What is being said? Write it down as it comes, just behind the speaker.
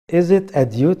is it a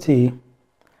duty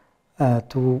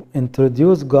to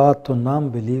introduce God to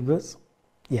non-believers?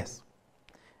 Yes.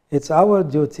 It's our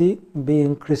duty,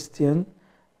 being Christian,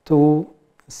 to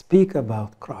speak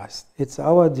about Christ. It's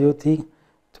our duty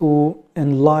to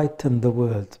enlighten the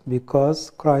world,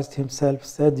 because Christ himself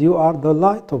said, you are the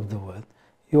light of the world.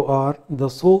 You are the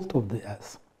salt of the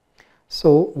earth.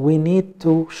 So we need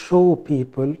to show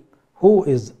people who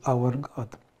is our God.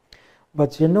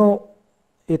 But you know,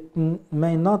 it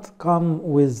may not come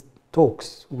with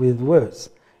talks, with words.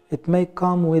 It may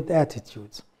come with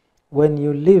attitudes. When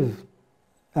you live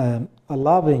a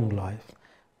loving life,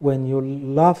 when you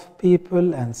love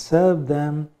people and serve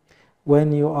them,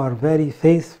 when you are very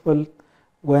faithful,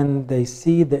 when they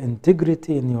see the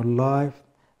integrity in your life,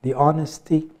 the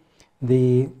honesty,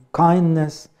 the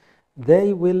kindness,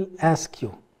 they will ask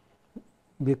you,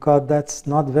 because that's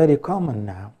not very common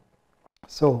now.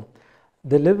 So,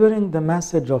 delivering the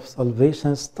message of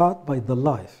salvation starts by the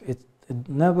life. It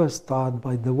never starts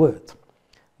by the word.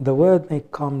 The word may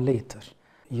come later.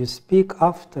 You speak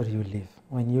after you live.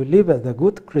 When you live as a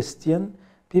good Christian,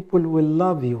 people will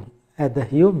love you as a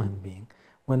human being.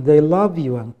 When they love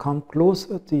you and come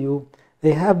closer to you,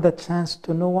 they have the chance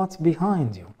to know what's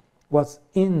behind you, what's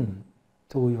into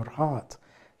your heart.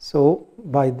 So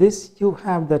by this you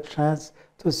have the chance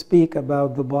to speak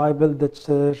about the Bible, the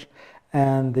church,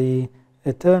 and the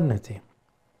eternity.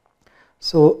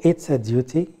 So it's a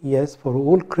duty, yes, for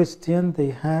all Christians. They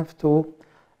have to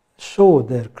show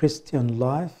their Christian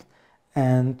life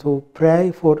and to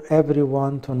pray for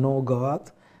everyone to know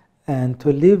God and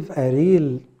to live a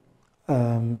real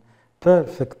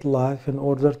perfect life in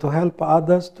order to help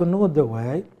others to know the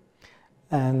way.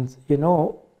 And you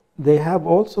know, they have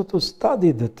also to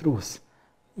study the truth.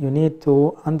 You need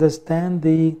to understand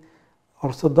the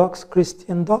Orthodox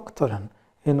Christian doctrine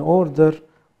in order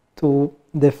to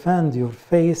defend your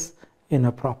faith in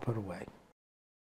a proper way.